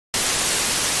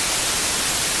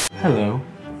Hello,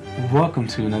 welcome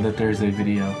to another Thursday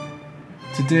video.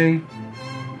 Today,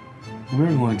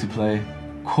 we're going to play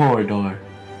Quoridor.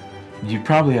 You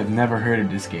probably have never heard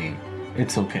of this game.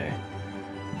 It's okay.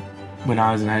 When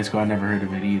I was in high school, I never heard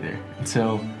of it either.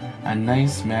 Until a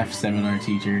nice math seminar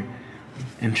teacher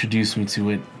introduced me to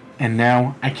it, and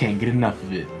now I can't get enough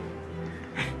of it.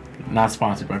 Not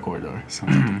sponsored by Quoridor.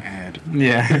 Sounds like an ad.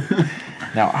 Yeah.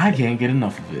 Now I can't get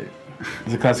enough of it.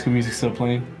 Is the classical music still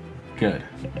playing? Good.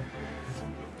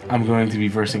 I'm going to be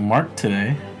versing Mark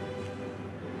today.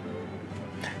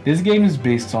 This game is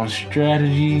based on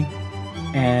strategy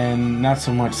and not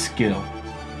so much skill.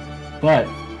 But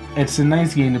it's a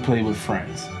nice game to play with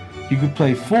friends. You could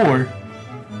play 4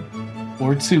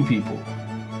 or 2 people.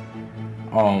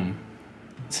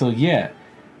 So yeah,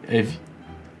 if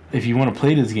you want to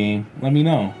play this game, let me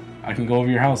know. I can go over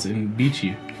your house and beat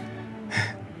you.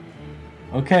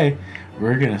 Okay,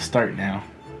 we're gonna start now.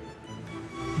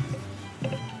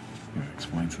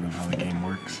 Explain to them how the game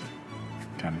works.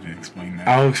 Kind of to explain that.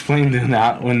 I'll explain them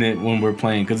that when we're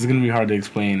playing, because it's gonna be hard to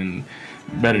explain, and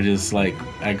better just like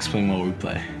I explain while we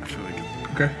play. I feel like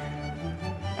okay.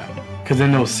 Because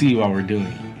then they'll see while we're doing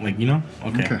it. Like, you know?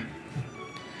 Okay.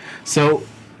 So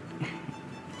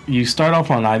you start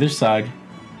off on either side,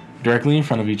 directly in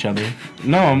front of each other.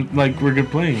 No, I'm like we're good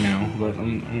playing now, but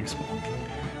I'm explaining.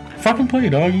 Fucking play,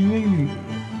 dog. You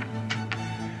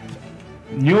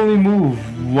only move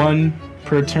 1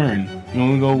 per turn.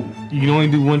 You can only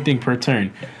do 1 thing per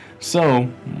turn. So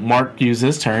Mark used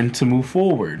his turn to move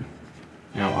forward.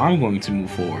 Now I'm going to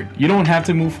move forward. You don't have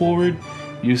to move forward.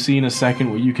 You'll see in a second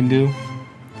what you can do.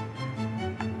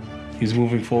 He's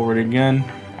moving forward again.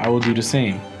 I will do the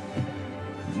same.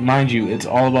 Mind you, it's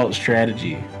all about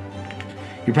strategy.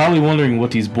 You're probably wondering what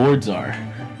these boards are.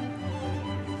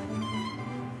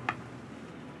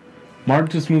 Mark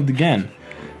just moved again.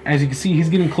 As you can see, he's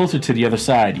getting closer to the other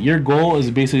side. Your goal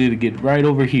is basically to get right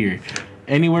over here.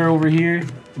 Anywhere over here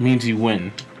means you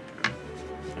win.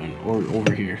 Or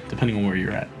over here, depending on where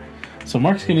you're at. So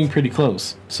Mark's getting pretty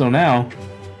close. So now,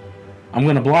 I'm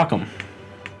going to block him.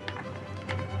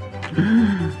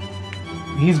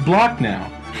 He's blocked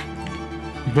now.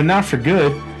 But not for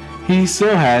good. He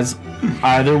still has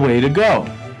either way to go.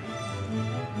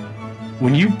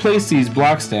 When you place these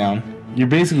blocks down, you're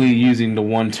basically using the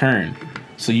 1 turn.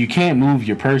 So you can't move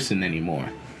your person anymore.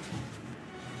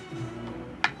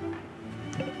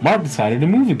 Mark decided to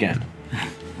move again.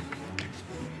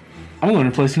 I'm going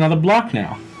to place another block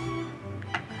now.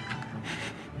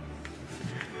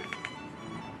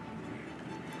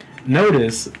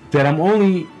 Notice that I'm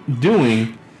only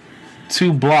doing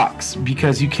 2 blocks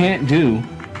because you can't do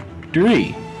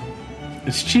 3.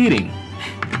 It's cheating.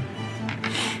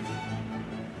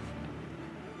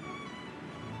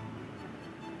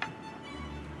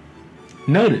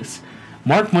 Notice,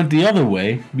 Mark went the other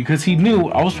way because he knew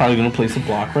I was probably going to place a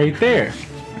block right there.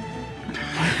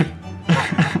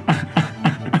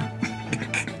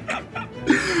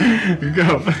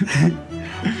 Go.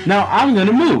 Now I'm going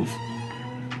to move.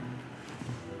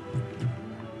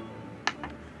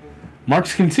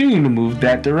 Mark's continuing to move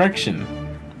that direction.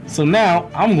 So now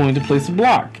I'm going to place a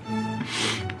block.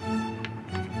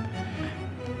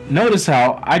 Notice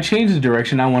how I changed the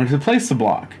direction I wanted to place the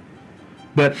block.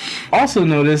 But also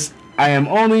notice I am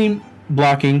only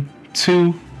blocking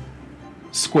 2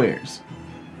 squares,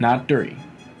 not 3.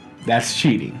 That's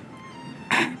cheating.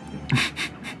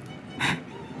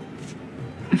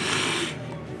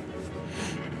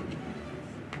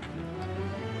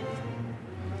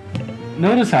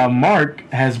 Notice how Mark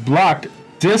has blocked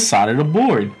this side of the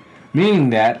board, meaning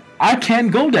that I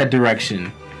can't go that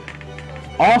direction.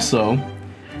 Also,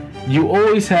 you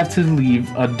always have to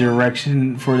leave a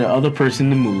direction for the other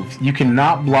person to move. You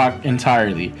cannot block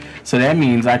entirely. So that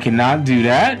means I cannot do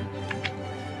that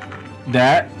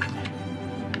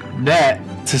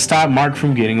to stop Mark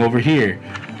from getting over here.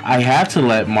 I have to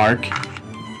let Mark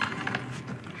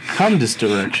come this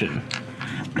direction.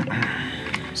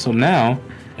 So now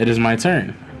it is my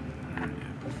turn.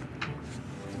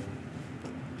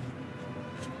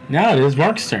 Now it is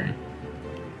Mark's turn.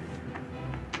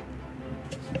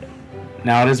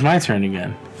 Now it is my turn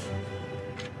again.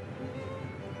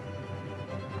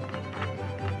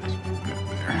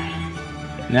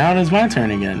 Now it is my turn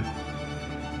again.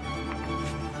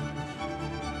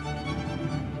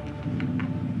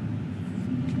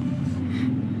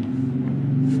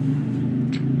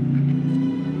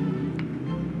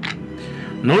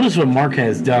 Notice what Mark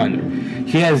has done.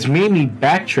 He has made me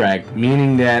backtrack,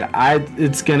 meaning that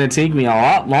it's going to take me a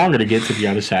lot longer to get to the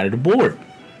other side of the board.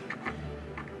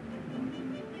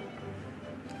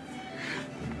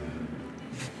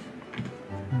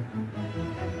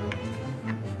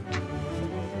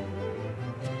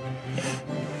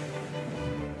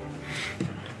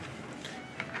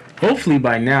 hopefully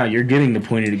by now you're getting the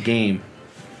point of the game.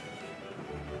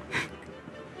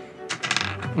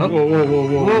 Whoa, whoa, whoa,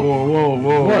 whoa, whoa, whoa,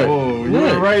 whoa, What? whoa.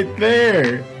 You're What? right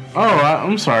there. Oh,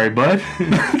 I'm sorry, bud.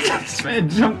 This man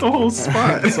jumped the whole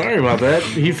spot. Sorry about that.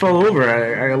 He fell over.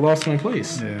 I lost my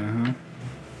place. Yeah,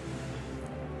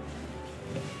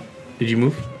 Did you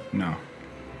move? No.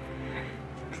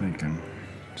 Thinking.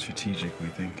 Strategically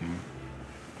thinking.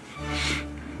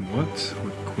 What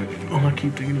would quitting do? All I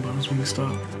keep thinking about is when we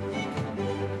stop.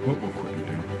 What would quitting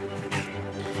do?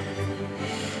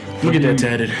 Look at that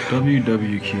tatted.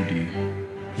 WWQD.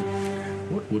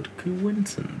 What would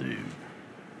Winston do?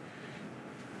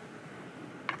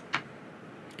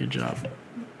 Good job.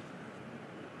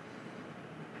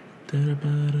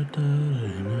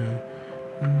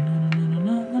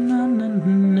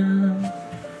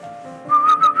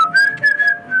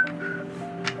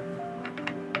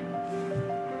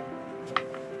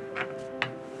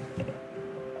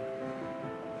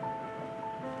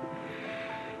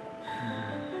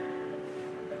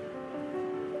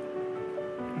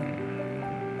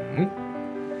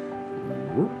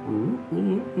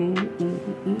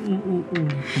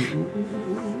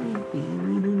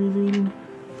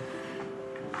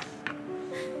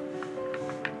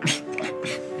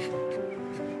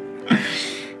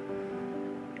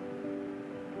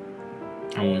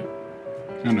 I went.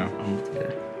 I know. I went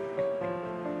there.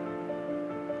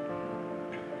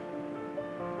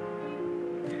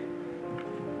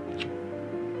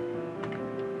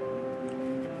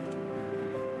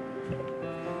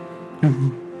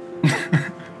 Ooh.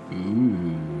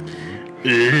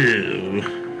 Ew.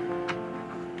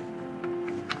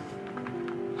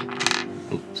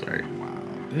 Oh, sorry. Wow.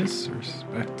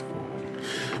 Disrespectful.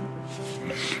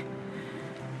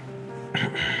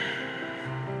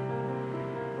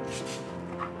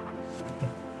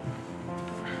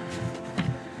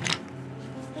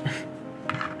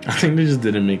 I think they just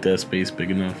didn't make that space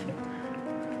big enough.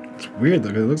 It's weird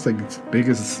though, 'cause it looks like it's the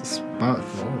biggest spot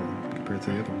for all of them compared to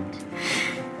the other ones.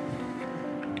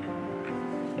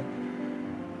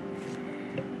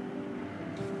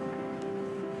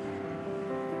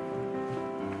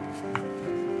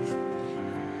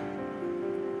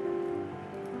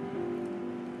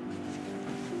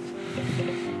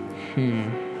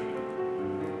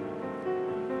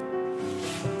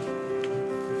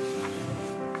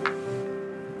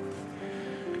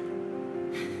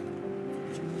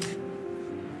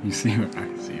 You see what I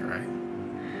see, right?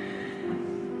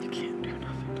 You can't do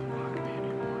nothing to block me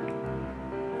anymore.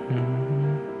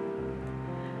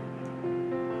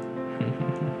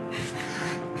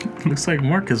 Looks like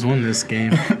Mark has won this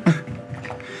game.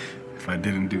 If I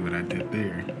didn't do what I did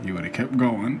there, you would have kept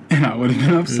going, and I would have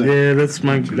been upset. Yeah,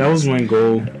 that was my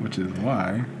goal. Which is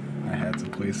why I had to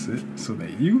place it so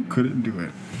that you couldn't do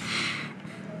it.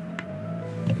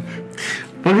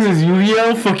 What is this,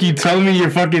 Yu-Gi-Oh? Fuck you, tell me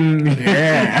you're fucking...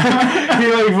 Yeah.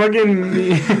 You're like fucking...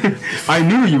 I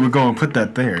knew you would go and put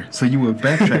that there, so you would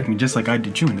backtrack me just like I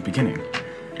did you in the beginning.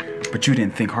 But you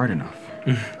didn't think hard enough.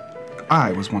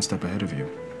 I was one step ahead of you.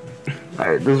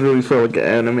 Alright, this really felt like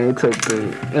an anime type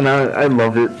thing. And I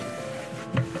love it.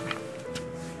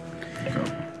 Go.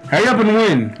 Hurry up and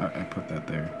win! I put that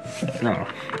there. No.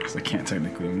 Because I can't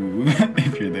technically move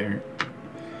if you're there.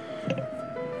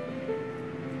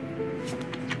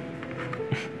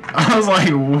 I was like,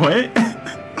 what?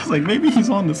 I was like, maybe he's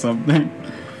on to something.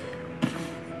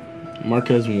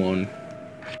 Marquez won.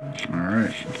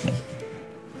 Alright.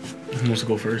 Who wants to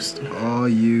go first? Are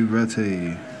you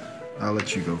ready? I'll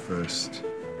let you go first.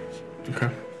 Okay.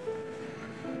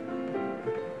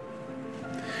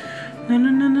 Na, na,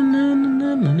 na, na, na,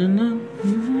 na, na, na,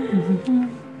 na.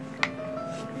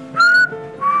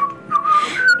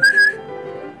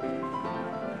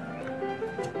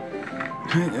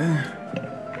 Hiya.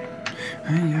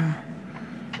 Hiya.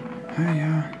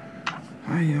 Hiya.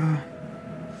 Hiya.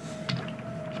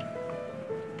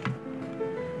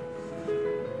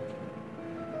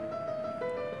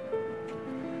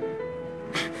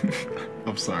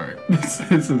 I'm sorry.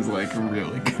 This is like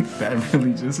really good.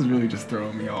 This is really just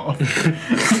throwing me off.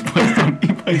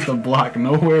 He placed a block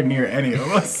nowhere near any of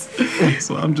us.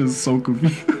 So I'm just so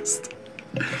confused.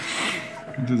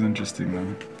 It is interesting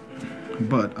though.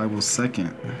 But I will second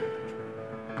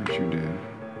what you did.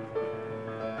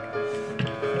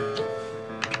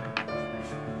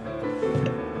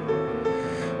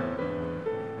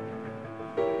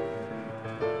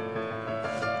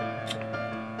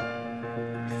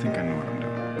 I think I know what I'm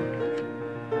doing.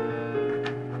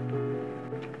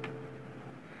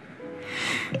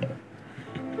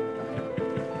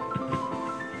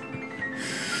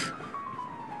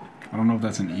 I don't know if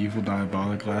that's an evil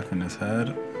diabolic laugh in his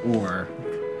head or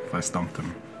if I stumped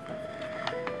him.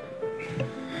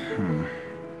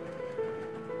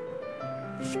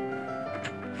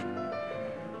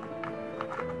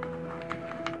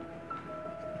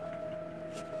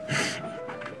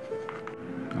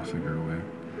 I'll figure a way.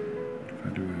 If I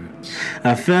do it.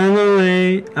 I found a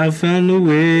way, I found a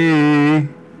way.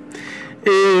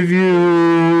 If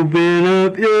you open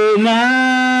up your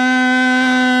mind,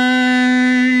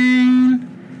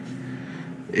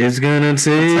 it's gonna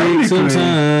take some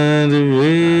time to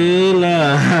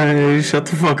realize. Shut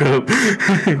the fuck up.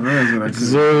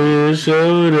 So your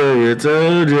shoulder, you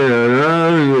told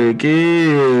you, you keep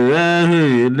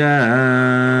you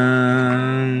down.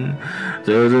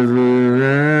 So just look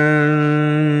around.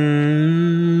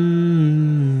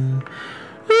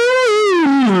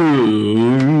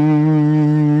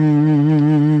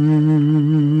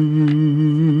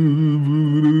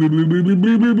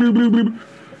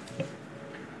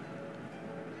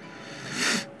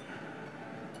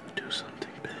 Do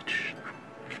something, bitch.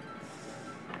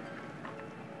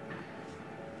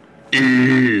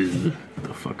 Ew. Get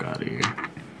the fuck out of here.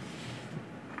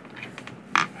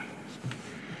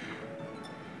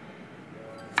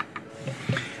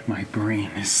 My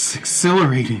brain is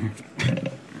exhilarating.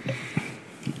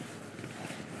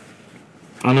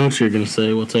 I know what you're gonna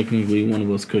say. Well, technically, one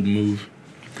of us could move.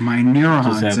 My neurons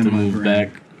Just have in to my move brain. back.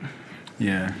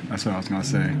 Yeah, that's what I was gonna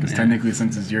say. Because technically,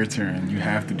 since it's your turn, you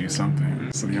have to do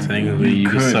something. So Technically, you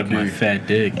can suck my fat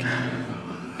dick.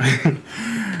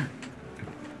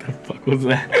 The fuck was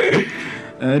that?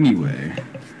 Anyway,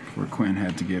 where Quinn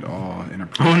had to get all I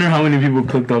inappropriate. wonder how many people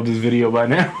clicked off this video by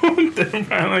now. They're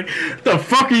probably like, the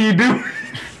fuck are you doing?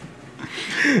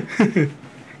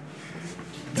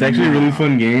 It's actually a really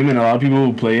fun game, and a lot of people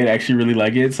who play it actually really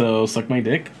like it, so suck my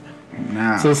dick.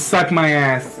 Now, So suck my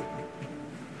ass.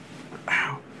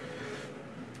 Ow.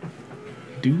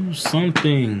 Do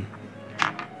something.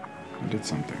 I did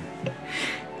something.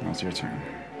 Now it's your turn.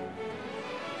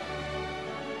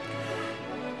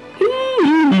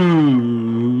 Ooh.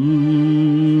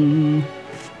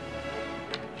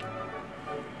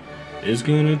 It's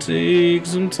gonna take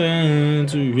some time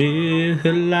to realize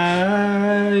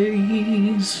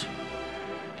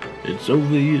it's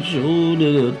over your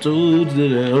shoulder. I told you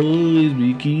that I'll always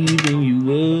be keeping you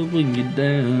up when you're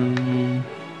down.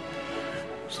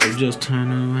 So just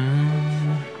turn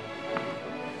around.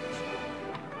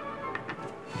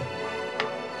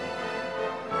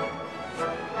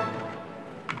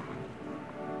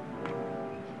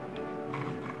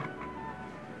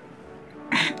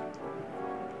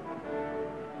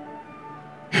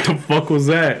 The fuck was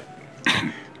that?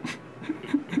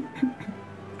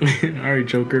 Alright,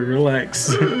 Joker, relax.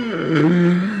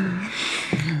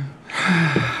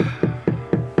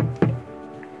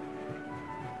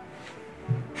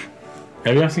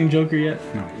 Have y'all seen Joker yet?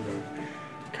 No.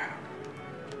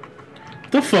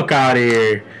 Get the fuck out of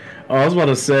here. Oh, I was about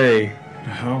to say.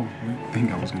 The hell? What do you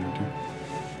think I was gonna do?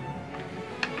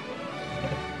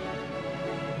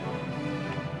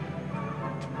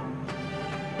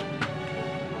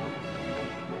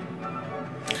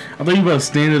 I thought you were about to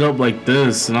stand it up like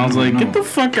this, and I was like, get the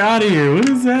fuck out of here. What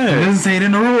is It that? doesn't say it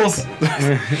in the rules.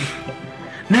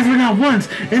 Never, not once,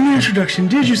 in the introduction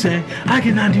did you say, I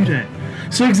cannot do that.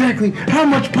 So exactly, how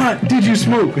much pot did you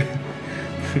smoke?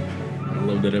 I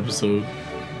love that episode.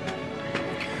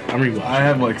 I'm rewatching. I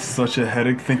have like such a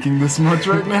headache thinking this much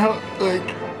right now. Like,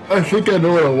 I think I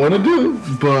know what I want to do,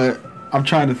 but I'm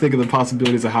trying to think of the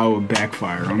possibilities of how it would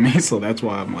backfire on me, so that's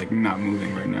why I'm like not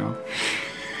moving right now.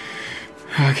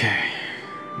 Okay.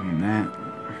 And that,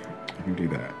 I can do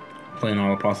that. Playing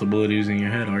all the possibilities in your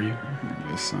head, are you?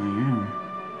 Yes, I am.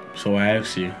 So I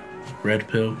asked you, red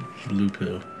pill, blue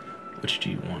pill, which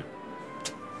do you want?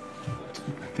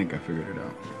 I think I figured it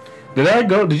out. Did I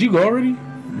go? Did you go already?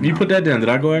 Did you put that down? Did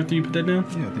I go after you put that down?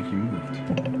 Yeah, I think you moved.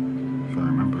 If I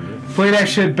remember it. Play that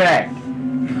shit back. I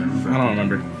remember. I don't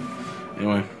remember.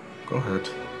 Anyway, go ahead.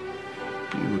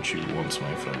 Do what you want,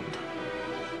 my friend.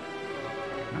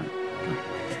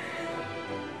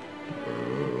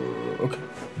 Okay.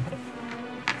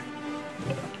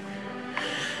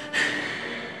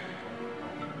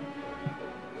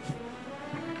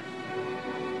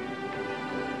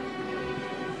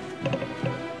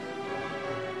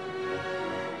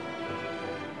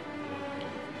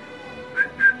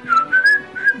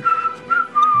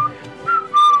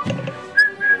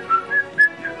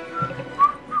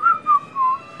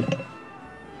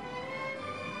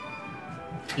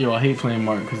 Yo, I hate playing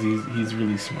Mark because he's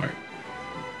really smart.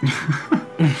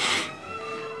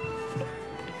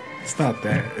 It's not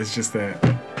that. It's just that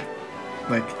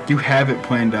Like, you have it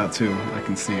planned out too. I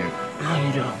can see it. No,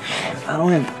 you don't. I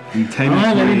don't have. And I don't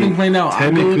have anything planned out.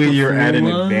 Technically, you're at an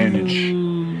advantage.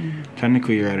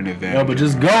 Technically, you're at an advantage. Yeah, but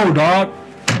just go, dog.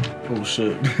 Oh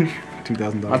shit.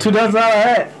 $2,000. My $2,000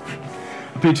 hat.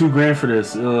 I paid $2,000 for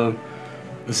this.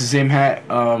 It's the same hat.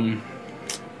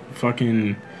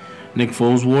 Fucking Nick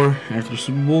Foles wore after the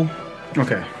Super Bowl.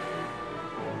 Okay.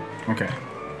 Okay.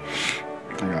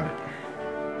 I got it.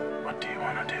 What do you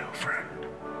want to do, friend?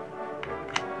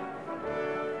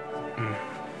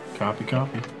 Copy.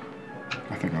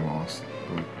 I think I lost,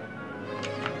 but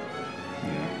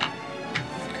yeah.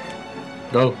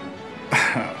 Go.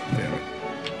 Damn it.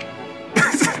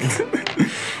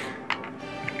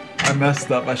 I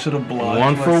messed up. I should have blocked.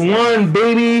 1 for 1,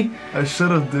 baby. I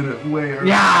should have did it way earlier.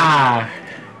 Yeah.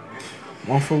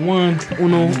 1 for 1.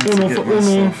 Uno for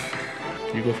uno.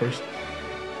 You go first.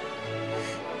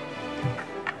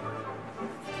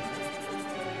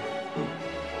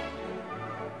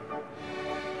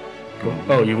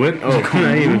 Oh, you went? Oh,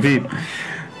 I ain't even peep.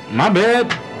 My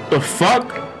bad. The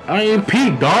fuck? I ain't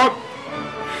peep, dog.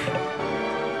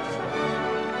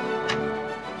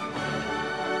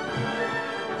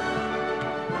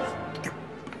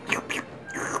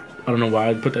 I don't know why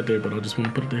I put that there, but I just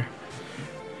want to put it there.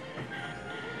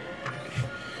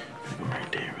 Go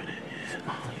right there with it. Yeah.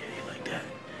 Oh, yeah, you like that.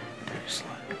 Dirty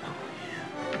slut. Oh, yeah.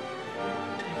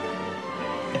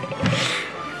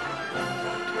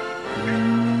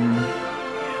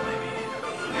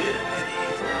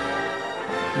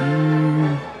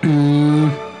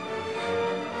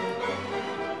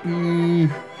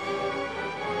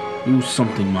 Do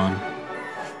something, man.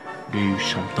 Do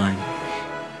something.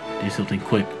 Do something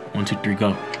quick. 1, 2, 3,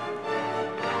 go. Go,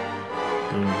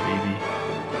 baby.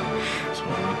 That's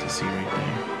what I like to see right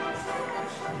there.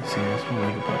 You see, that's what I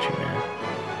like about you, man.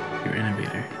 You're an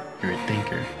innovator. You're a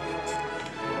thinker.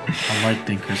 I like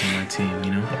thinkers on my team,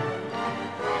 you know?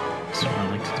 That's what I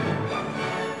like to do.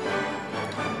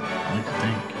 I like to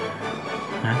think.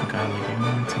 I have a guy like you on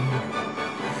my team.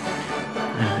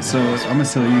 So I'm gonna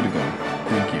tell you to go.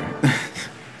 Thank you.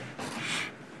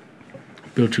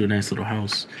 Built you a nice little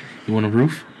house. You want a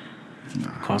roof? No,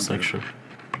 Costs extra.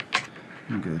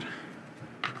 I'm good.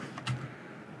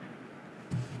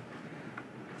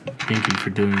 Thank you for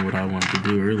doing what I wanted to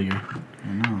do earlier.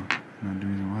 I know. And the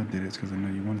reason why I did it is because I know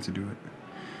you wanted to do it.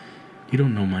 You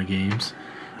don't know my games.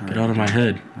 Get out of my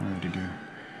head. I already do.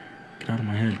 Get out of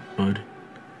my head, bud.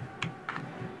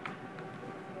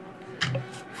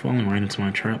 Falling right into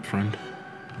my trap, friend.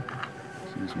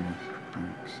 Excuse me.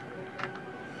 Thanks.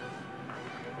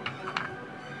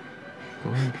 Go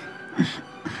ahead.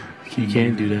 You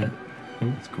can't do that.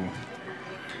 That's cool.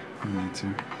 I need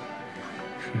to.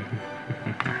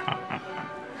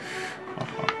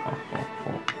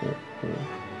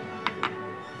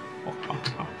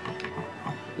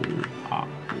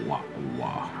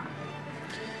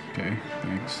 Okay,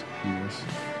 thanks. Yes.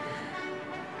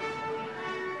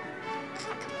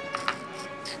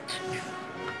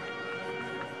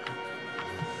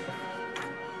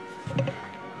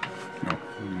 No,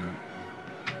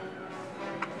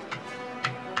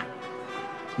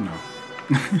 no.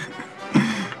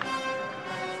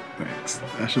 Thanks.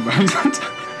 That should buy me some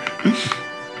time.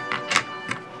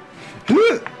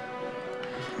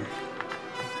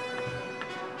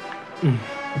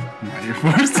 Now you're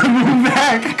forced to move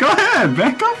back. Go ahead,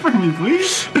 back up for me,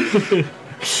 please.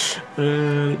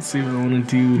 Let's see what I want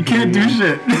to do. You can't do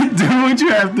shit. Do what you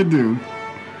have to do.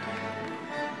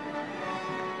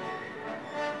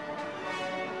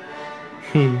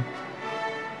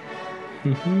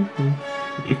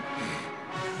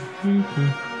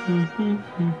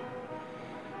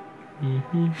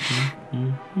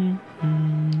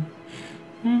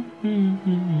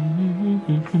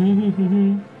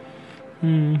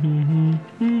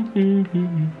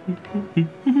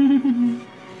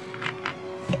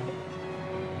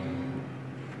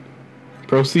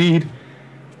 Proceed.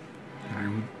 I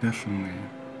would definitely,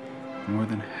 more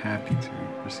than happy to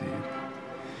proceed.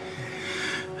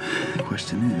 The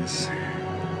question is...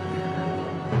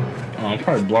 Oh, I'm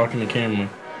probably blocking the camera.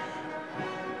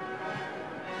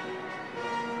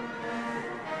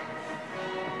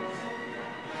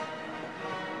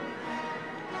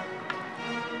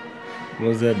 What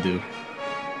does that do?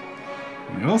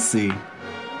 You'll see.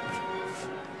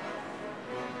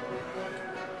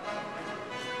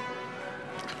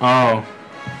 Oh.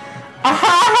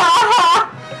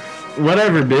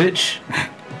 Whatever, bitch.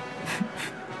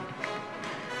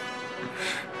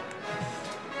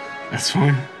 That's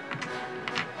fine.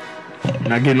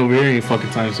 Not getting over here any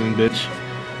fucking time soon, bitch.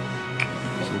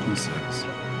 So who says?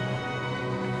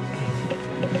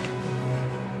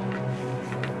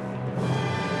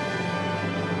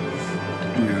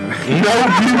 No,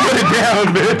 you put it down,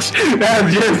 bitch.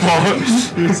 That's your fault.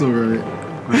 It's alright.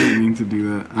 I didn't mean to do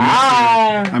that.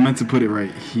 I meant to put it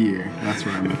right here. That's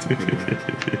where I meant to put it at.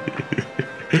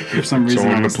 For some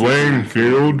reason, on the playing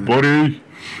field, buddy.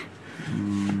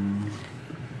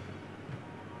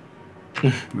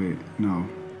 Wait, no.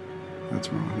 That's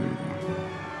wrong. There you go.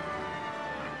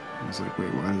 I was like,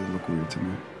 wait, why does it look weird to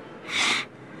me?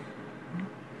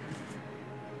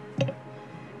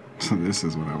 So this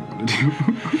is what I want to do.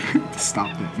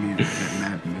 Stop that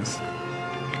madness.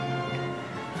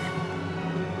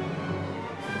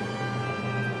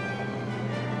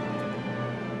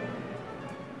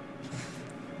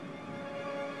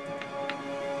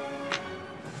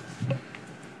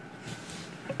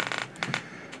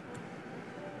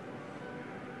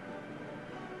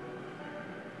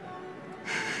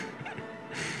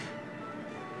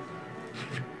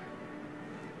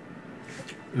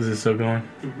 Is it still going?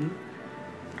 Mm-hmm.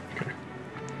 Okay.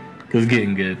 Cause it's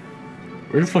getting good.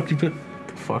 Where the fuck you put?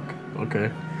 The fuck?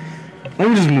 Okay. Let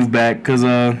me just move back, cause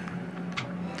go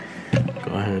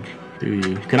ahead. Do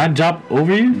you? Can I jump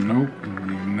over you? Nope. You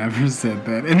never said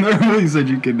that. In the rule, you said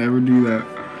you could never do that.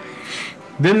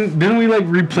 Didn't we like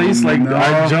replace like No.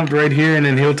 I jumped right here and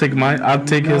then he'll take I'll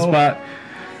take his spot.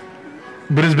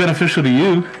 But it's beneficial to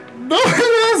you. No,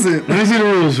 it isn't. Let me see the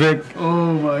rules, Vic.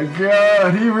 Oh my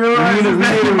god, he realizes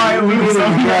that he might lose, so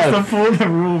he has to pull the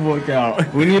rule book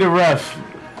out. We need a ref.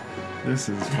 This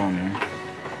is funny.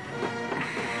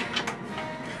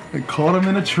 I caught him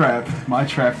in a trap, my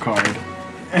trap card,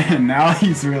 and now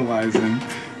he's realizing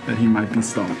that he might be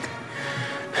stumped.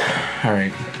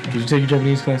 Alright. Did you take your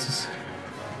Japanese classes?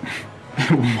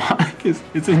 Why?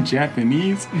 It's in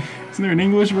Japanese. Isn't there an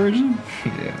English version?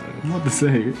 Yeah. I'm about to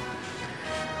say.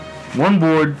 One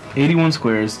board, 81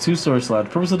 squares, 2 storage slots.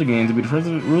 Purpose of the game to be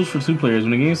defensive rules for 2 players.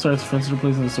 When the game starts, defensive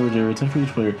place in the storage area, 10 for each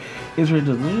player. Is ready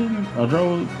to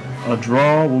a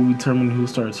draw will determine who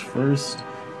starts first.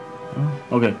 Oh,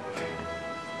 okay.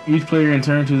 Each player in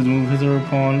turn chooses to move his or her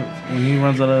pawn. When he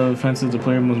runs out of fences, the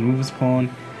player must move his pawn.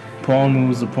 Pawn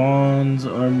moves. The pawns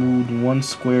are moved 1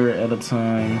 square at a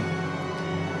time.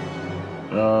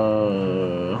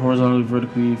 Horizontally,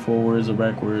 vertically, forwards, or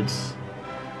backwards.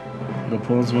 The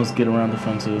pawns must get around the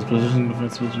fences. Positioning the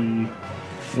fences.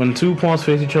 When 2 pawns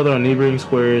face each other on neighboring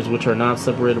squares, which are not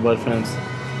separated by the fence,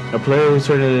 a player whose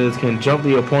turn it is can jump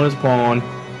the opponent's pawn.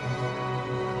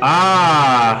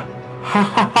 Ah! Ha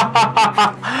ha ha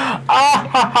ha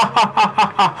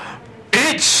ha!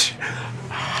 Bitch!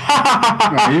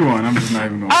 No, he won. I'm just not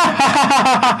even gonna.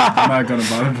 I'm not gonna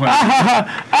bother playing.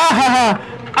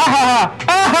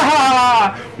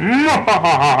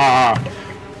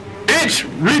 Bitch,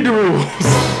 read the rules.